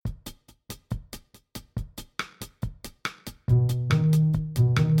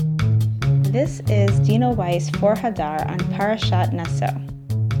and this is Dena Weiss for Hadar on Parashat Naso,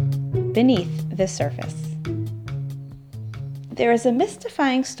 Beneath the Surface. There is a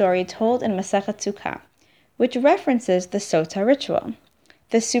mystifying story told in Massekhet Sukkah, which references the Sotah ritual,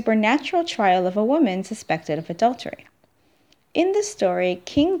 the supernatural trial of a woman suspected of adultery. In the story,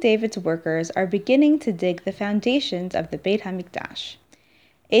 King David's workers are beginning to dig the foundations of the Beit HaMikdash.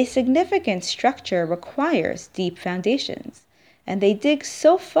 A significant structure requires deep foundations, and they dig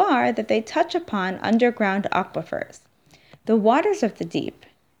so far that they touch upon underground aquifers. The waters of the deep,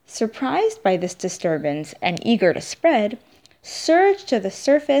 surprised by this disturbance and eager to spread, surge to the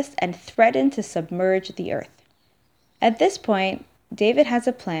surface and threaten to submerge the earth. At this point, David has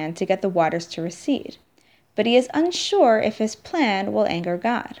a plan to get the waters to recede, but he is unsure if his plan will anger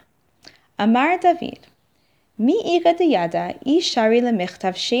God. Amar David, Mi iga diyada I shari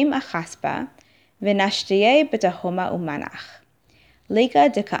lemichtav shem achaspa v'nashtiyeh betahoma umanach. Leka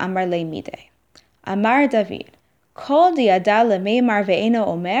de ka'amar le mide. Amar David, kol diyada lemeimar ve'eno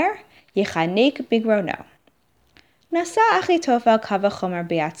omer, yechanek bigrono. Nasa Achitofel kavachomer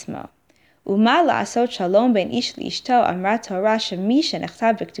be'atzmo. Uma la'asot shalom ben ish li'ishto amra Torah shemi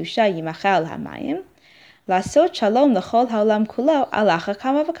shenechtav b'kedusha yimachel hamayim. La'asot shalom l'chol ha'olam kulo alacha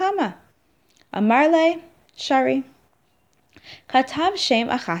kama v'kama. Amar le, shari. Katav shem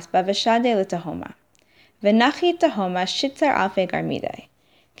achaspa v'shade l'tahoma. V'nachi tahoma shitzar alfe garmide.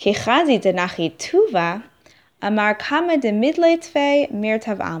 Kechazi denachi tuva, amar kama de midle tve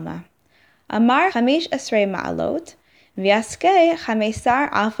mirtav alma. Amar chamesh esrei ma'alot, v'yaske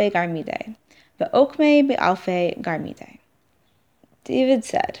chamesar alfe garmide, v'okme be'alfe garmide. David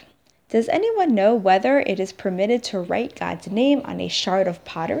said, does anyone know whether it is permitted to write God's name on a shard of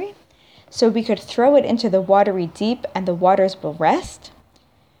pottery, so we could throw it into the watery deep and the waters will rest?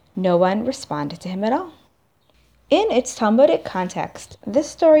 No one responded to him at all. In its Talmudic context,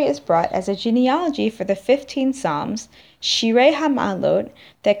 this story is brought as a genealogy for the 15 Psalms, Shirei HaMa'alot,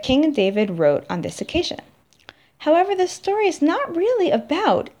 that King David wrote on this occasion. However, the story is not really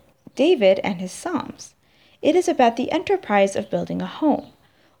about David and his Psalms. It is about the enterprise of building a home,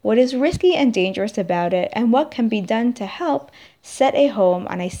 what is risky and dangerous about it, and what can be done to help set a home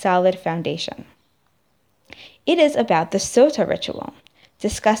on a solid foundation. It is about the Sotah ritual,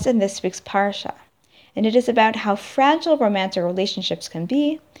 discussed in this week's Parashat, and it is about how fragile romantic relationships can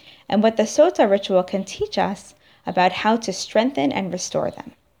be, and what the Sotah ritual can teach us about how to strengthen and restore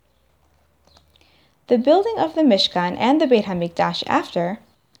them. The building of the Mishkan and the Beit HaMikdash after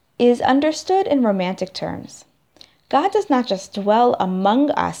is understood in romantic terms. God does not just dwell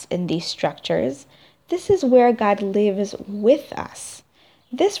among us in these structures, this is where God lives with us.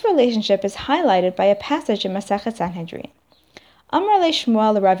 This relationship is highlighted by a passage in Massekhet Sanhedrin. Amar le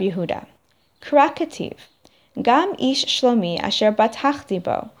Shmuel Rav Yehuda, Kra ketiv, Gam ish shlomi asher batachti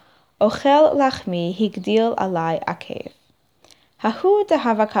bo, ochel lachmi higdil alai akev. Hahu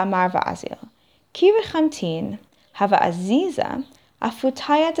dehava kamar va'azil, ki rechamtin, hava aziza,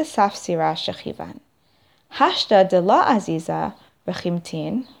 afutaya de safsira shechivan. Hashda de la aziza,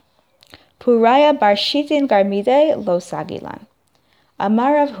 rechimtin, puraya barshitin garmide lo sagilan.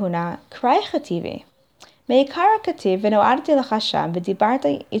 Amar Rav Huna, Krai chativi, Meikara kativ v'no'arti l'chasham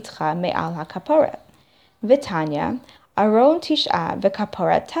v'dibarti itcha me'al ha'kaporet. V'tanya, aron tish'a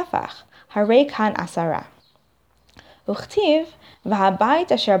v'kaporet tefach, harei kan asara. Uchtiv,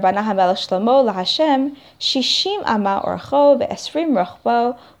 v'habayit asher bana hamelech Shlomo l'Hashem, 60 ama orcho v'esrim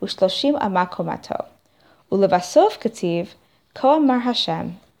rochbo u'shloshim ama komato. Ulevasof kativ, ko amar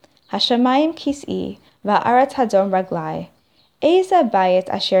Hashem, Hashamayim kis'i v'aretz hadom raglai, eza bayit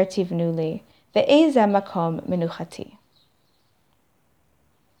asher tivnu li, Ve'eza makom menuchati.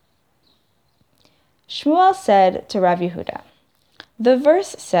 Shmuel said to Rav Yehuda, the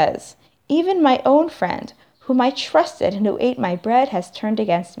verse says, even my own friend, whom I trusted and who ate my bread, has turned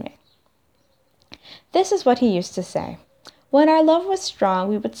against me. This is what he used to say. When our love was strong,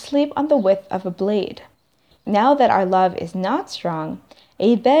 we would sleep on the width of a blade. Now that our love is not strong,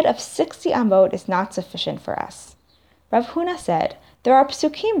 a bed of 60 amot is not sufficient for us. Rav Huna said, there are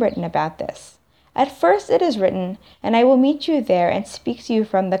psukim written about this. At first it is written, and I will meet you there and speak to you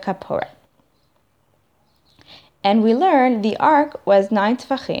from the kaporet. And we learn the ark was 9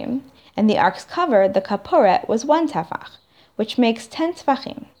 tefachim, and the ark's cover, the kaporet, was 1 tefach, which makes 10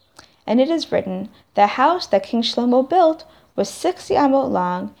 tefachim. And it is written, the house that King Shlomo built was 60 amot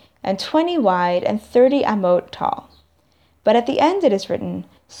long, and 20 wide, and 30 amot tall. But at the end it is written,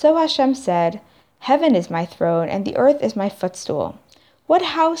 so Hashem said, heaven is my throne, and the earth is my footstool.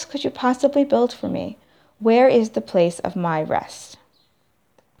 What house could you possibly build for me? Where is the place of my rest?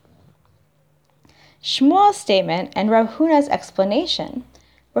 Shmuel's statement and Rav Huna's explanation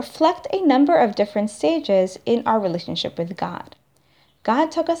reflect a number of different stages in our relationship with God.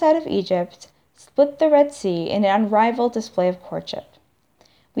 God took us out of Egypt, split the Red Sea in an unrivaled display of courtship.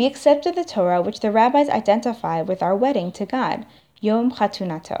 We accepted the Torah, which the rabbis identify with our wedding to God, Yom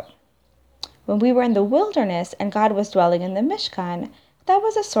Chatunato. When we were in the wilderness and God was dwelling in the Mishkan, that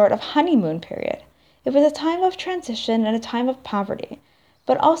was a sort of honeymoon period. It was a time of transition and a time of poverty,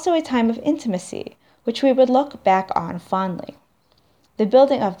 but also a time of intimacy, which we would look back on fondly. The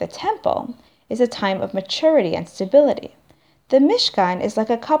building of the temple is a time of maturity and stability. The Mishkan is like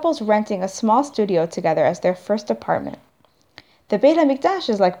a couple's renting a small studio together as their first apartment. The Beit HaMikdash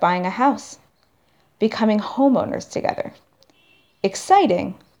is like buying a house, becoming homeowners together.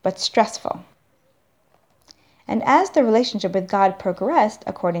 Exciting, but stressful. And as the relationship with God progressed,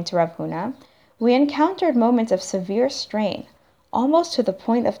 according to Rav Huna, we encountered moments of severe strain, almost to the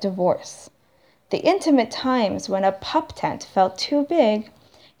point of divorce. The intimate times when a pup tent felt too big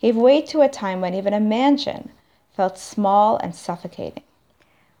gave way to a time when even a mansion felt small and suffocating.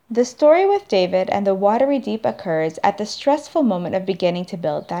 The story with David and the watery deep occurs at the stressful moment of beginning to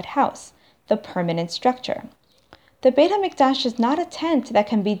build that house, the permanent structure. The Beit HaMikdash is not a tent that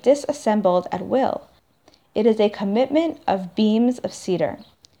can be disassembled at will. It is a commitment of beams of cedar.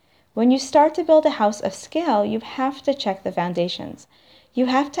 When you start to build a house of scale, you have to check the foundations. You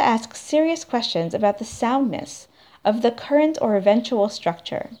have to ask serious questions about the soundness of the current or eventual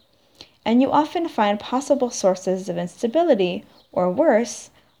structure. And you often find possible sources of instability, or worse,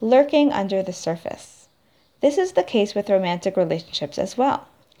 lurking under the surface. This is the case with romantic relationships as well.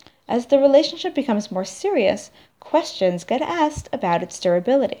 As the relationship becomes more serious, questions get asked about its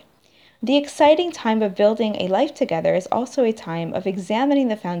durability. The exciting time of building a life together is also a time of examining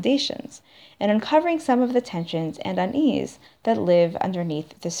the foundations and uncovering some of the tensions and unease that live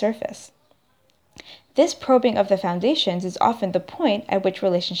underneath the surface. This probing of the foundations is often the point at which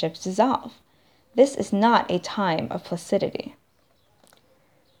relationships dissolve. This is not a time of placidity.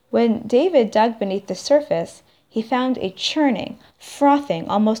 When David dug beneath the surface, he found a churning, frothing,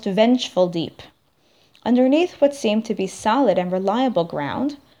 almost vengeful deep. Underneath what seemed to be solid and reliable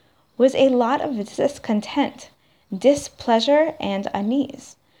ground was a lot of discontent, displeasure, and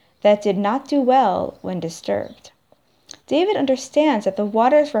unease that did not do well when disturbed. David understands that the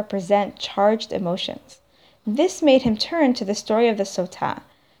waters represent charged emotions. This made him turn to the story of the Sotah,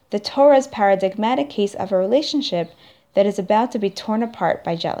 the Torah's paradigmatic case of a relationship that is about to be torn apart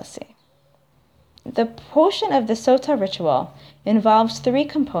by jealousy. The portion of the Sotah ritual involves three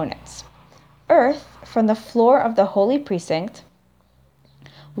components: earth from the floor of the holy precinct,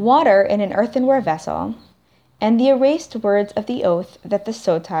 water in an earthenware vessel, and the erased words of the oath that the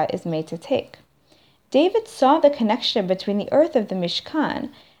Sotah is made to take. David saw the connection between the earth of the Mishkan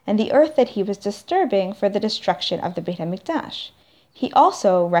and the earth that he was disturbing for the destruction of the Beit HaMikdash. He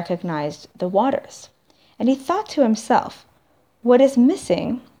also recognized the waters. And he thought to himself, what is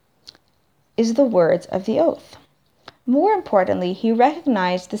missing is the words of the oath. More importantly, he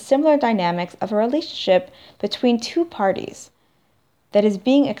recognized the similar dynamics of a relationship between two parties that is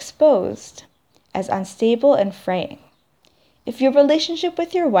being exposed as unstable and fraying. If your relationship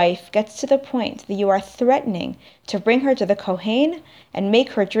with your wife gets to the point that you are threatening to bring her to the Kohen and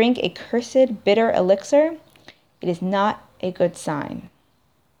make her drink a cursed, bitter elixir, it is not a good sign.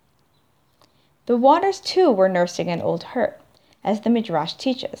 The waters too were nursing an old hurt, as the Midrash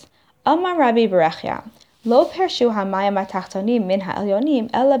teaches. Amar Rabbi Berachia, lo pershu hamayim atachtonim min ha'elyonim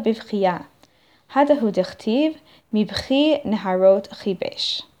ela bivchiyah. Hadahu dichtiv mibchi neharot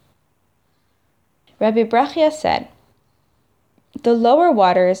chibesh. Rabbi Berachia said, the lower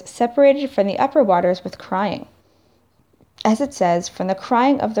waters separated from the upper waters with crying. As it says, from the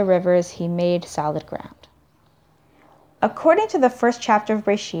crying of the rivers he made solid ground. According to the first chapter of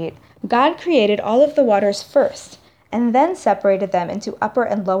Recede, God created all of the waters first, and then separated them into upper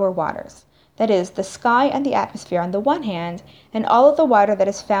and lower waters. That is, the sky and the atmosphere on the one hand, and all of the water that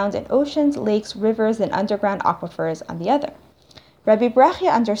is found in oceans, lakes, rivers, and underground aquifers on the other. Rabbi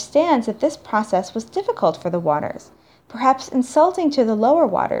Berachia understands that this process was difficult for the waters, perhaps insulting to the lower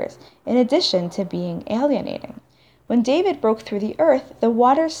waters, in addition to being alienating. When David broke through the earth, the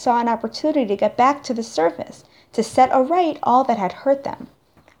waters saw an opportunity to get back to the surface, to set aright all that had hurt them.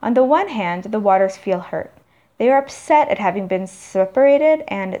 On the one hand, the waters feel hurt. They are upset at having been separated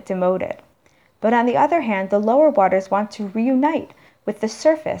and demoted. But on the other hand, the lower waters want to reunite with the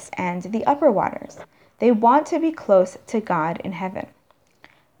surface and the upper waters. They want to be close to God in heaven.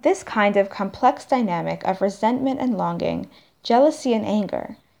 This kind of complex dynamic of resentment and longing, jealousy and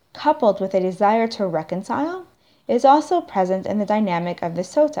anger, coupled with a desire to reconcile, is also present in the dynamic of the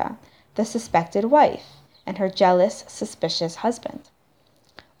Sotah, the suspected wife, and her jealous, suspicious husband.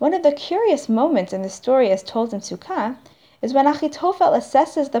 One of the curious moments in the story as told in Sukkah is when Achitophel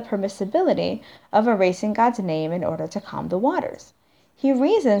assesses the permissibility of erasing God's name in order to calm the waters. He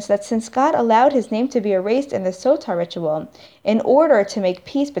reasons that since God allowed his name to be erased in the Sotah ritual in order to make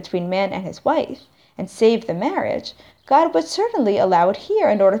peace between man and his wife and save the marriage, God would certainly allow it here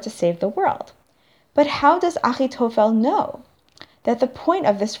in order to save the world. But how does Achitophel know that the point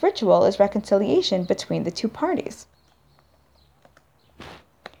of this ritual is reconciliation between the two parties?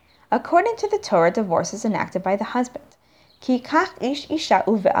 According to the Torah, divorce is enacted by the husband. Ki kach ish isha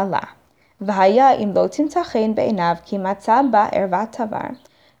uve'ala, v'haya im lo timtza chen be'einav ki matza ba ervat tavar,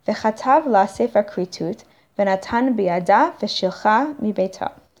 v'chatav la sefer kritut, v'natan biyada v'shilcha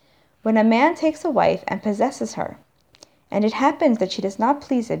mibeito. When a man takes a wife and possesses her, and it happens that she does not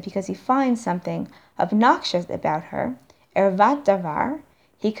please it because he finds something obnoxious about her, ervat davar,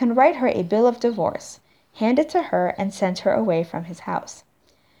 he can write her a bill of divorce, hand it to her, and send her away from his house.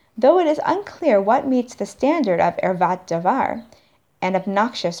 Though it is unclear what meets the standard of ervat davar, an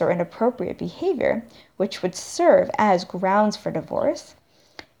obnoxious or inappropriate behavior, which would serve as grounds for divorce,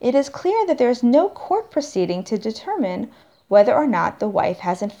 it is clear that there is no court proceeding to determine whether or not the wife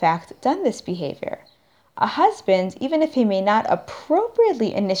has in fact done this behavior. A husband, even if he may not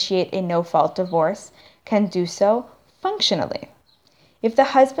appropriately initiate a no-fault divorce, can do so functionally. If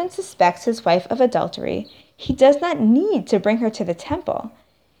the husband suspects his wife of adultery, he does not need to bring her to the temple.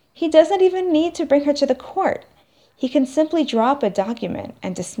 He does not even need to bring her to the court. He can simply draw up a document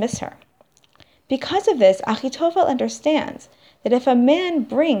and dismiss her. Because of this, Achitophel understands that if a man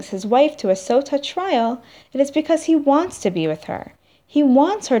brings his wife to a Sotah trial, it is because he wants to be with her. He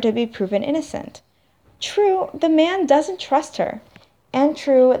wants her to be proven innocent. True, the man doesn't trust her, and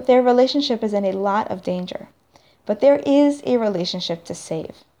true, their relationship is in a lot of danger. But there is a relationship to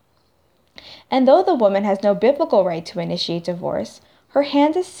save. And though the woman has no biblical right to initiate divorce, her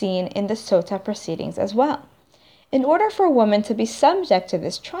hand is seen in the Sotah proceedings as well. In order for a woman to be subject to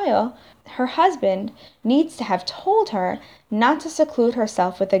this trial, her husband needs to have told her not to seclude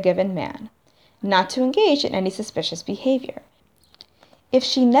herself with a given man, not to engage in any suspicious behavior. If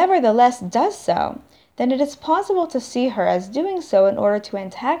she nevertheless does so, then it is possible to see her as doing so in order to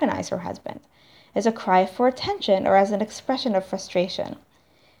antagonize her husband, as a cry for attention or as an expression of frustration.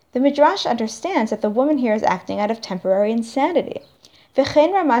 The Midrash understands that the woman here is acting out of temporary insanity.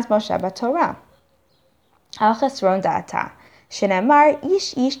 V'chein ramaz Moshe b'Torah. Al chesron da'ata, shenemar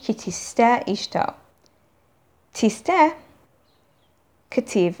ish ki tisteh ishto. Tisteh,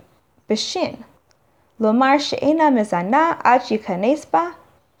 ketiv, b'shin. Lomar she'ena mezana ad yikanes ba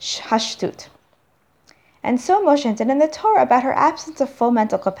hashtut. And so Moshe did in the Torah about her absence of full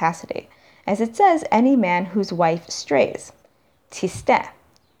mental capacity, as it says, any man whose wife strays. Tisteh.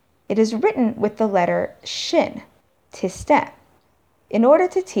 It is written with the letter shin, tisteh, in order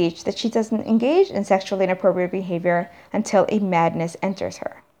to teach that she doesn't engage in sexually inappropriate behavior until a madness enters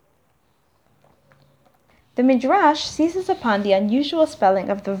her. The Midrash seizes upon the unusual spelling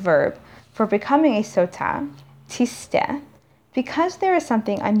of the verb for becoming a Sotah, tisteh, because there is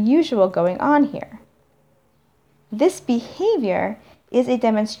something unusual going on here. This behavior is a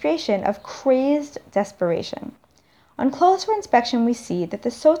demonstration of crazed desperation. On closer inspection, we see that the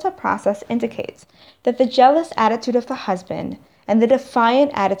Sotah process indicates that the jealous attitude of the husband and the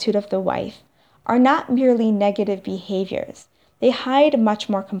defiant attitude of the wife are not merely negative behaviors. They hide much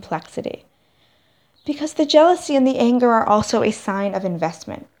more complexity. Because the jealousy and the anger are also a sign of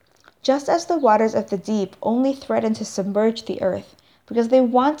investment. Just as the waters of the deep only threaten to submerge the earth because they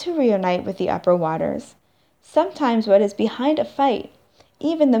want to reunite with the upper waters, sometimes what is behind a fight,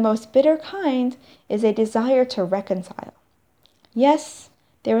 even the most bitter kind, is a desire to reconcile. Yes,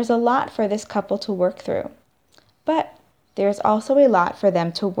 there is a lot for this couple to work through, but there is also a lot for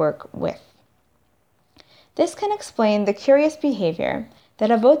them to work with. This can explain the curious behavior that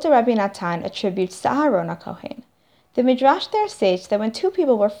Avot Rabbi Natan attributes to Aharon HaKohen. The Midrash there states that when two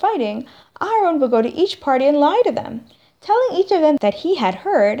people were fighting, Aharon would go to each party and lie to them, telling each of them that he had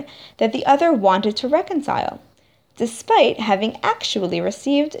heard that the other wanted to reconcile, despite having actually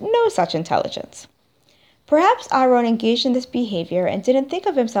received no such intelligence. Perhaps Aharon engaged in this behavior and didn't think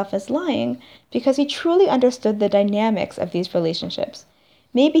of himself as lying because he truly understood the dynamics of these relationships.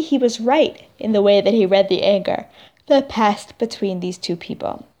 Maybe he was right in the way that he read the anger that passed between these two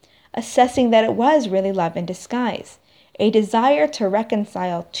people, assessing that it was really love in disguise, a desire to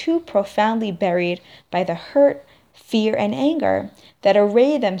reconcile too profoundly buried by the hurt, fear, and anger that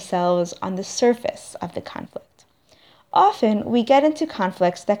array themselves on the surface of the conflict. Often, we get into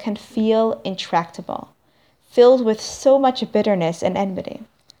conflicts that can feel intractable, filled with so much bitterness and enmity.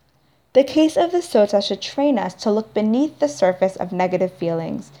 The case of the Sotah should train us to look beneath the surface of negative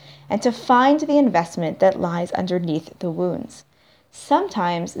feelings and to find the investment that lies underneath the wounds.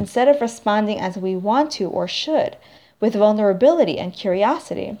 Sometimes, instead of responding as we want to or should, with vulnerability and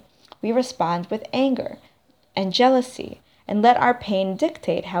curiosity, we respond with anger and jealousy and let our pain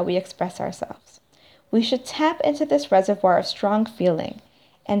dictate how we express ourselves. We should tap into this reservoir of strong feeling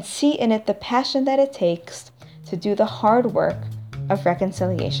and see in it the passion that it takes to do the hard work of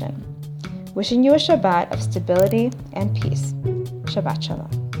reconciliation. Wishing you a Shabbat of stability and peace. Shabbat Shalom.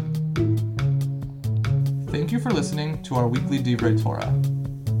 Thank you for listening to our weekly Divrei Torah.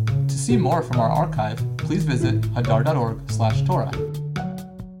 To see more from our archive, please visit hadar.org/Torah.